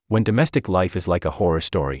When domestic life is like a horror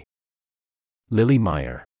story. Lily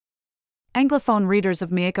Meyer. Anglophone readers of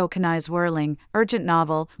Mieko Kanai's whirling, urgent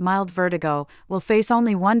novel, Mild Vertigo, will face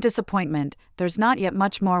only one disappointment: there's not yet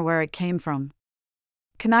much more where it came from.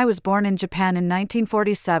 Kanai was born in Japan in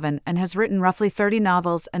 1947 and has written roughly 30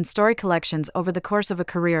 novels and story collections over the course of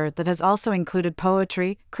a career that has also included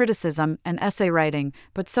poetry, criticism, and essay writing,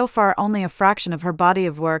 but so far only a fraction of her body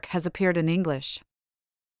of work has appeared in English.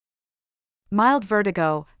 Mild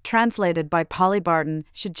Vertigo, translated by Polly Barton,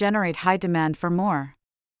 should generate high demand for more.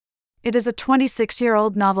 It is a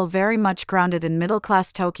 26-year-old novel very much grounded in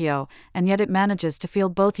middle-class Tokyo, and yet it manages to feel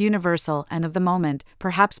both universal and of the moment,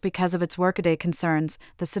 perhaps because of its workaday concerns,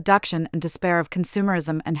 the seduction and despair of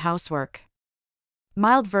consumerism and housework.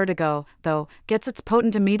 Mild Vertigo, though, gets its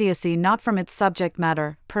potent immediacy not from its subject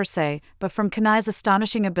matter, per se, but from Kanai's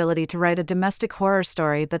astonishing ability to write a domestic horror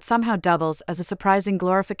story that somehow doubles as a surprising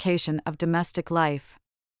glorification of domestic life.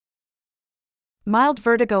 Mild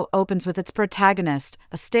Vertigo opens with its protagonist,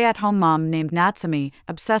 a stay-at-home mom named Natsumi,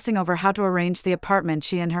 obsessing over how to arrange the apartment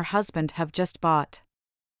she and her husband have just bought.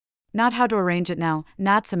 Not how to arrange it now,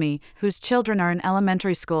 Natsumi, whose children are in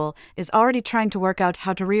elementary school, is already trying to work out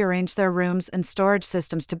how to rearrange their rooms and storage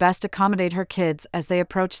systems to best accommodate her kids as they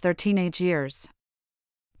approach their teenage years.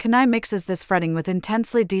 Kanai mixes this fretting with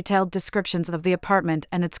intensely detailed descriptions of the apartment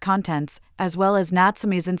and its contents, as well as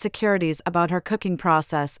Natsumi's insecurities about her cooking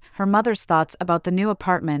process, her mother's thoughts about the new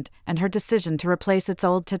apartment, and her decision to replace its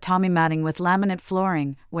old tatami matting with laminate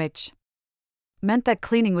flooring, which meant that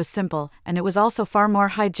cleaning was simple, and it was also far more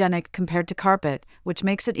hygienic compared to carpet, which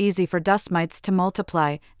makes it easy for dust mites to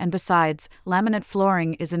multiply, and besides, laminate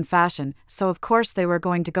flooring is in fashion, so of course they were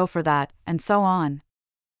going to go for that, and so on.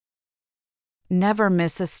 Never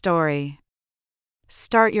miss a story.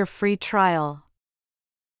 Start your free trial.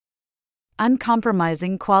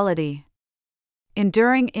 Uncompromising quality.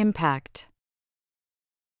 Enduring impact.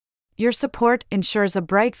 Your support ensures a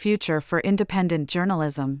bright future for independent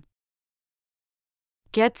journalism.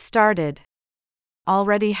 Get started.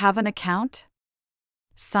 Already have an account?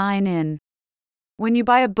 Sign in. When you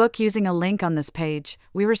buy a book using a link on this page,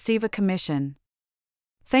 we receive a commission.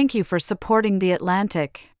 Thank you for supporting The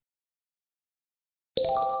Atlantic.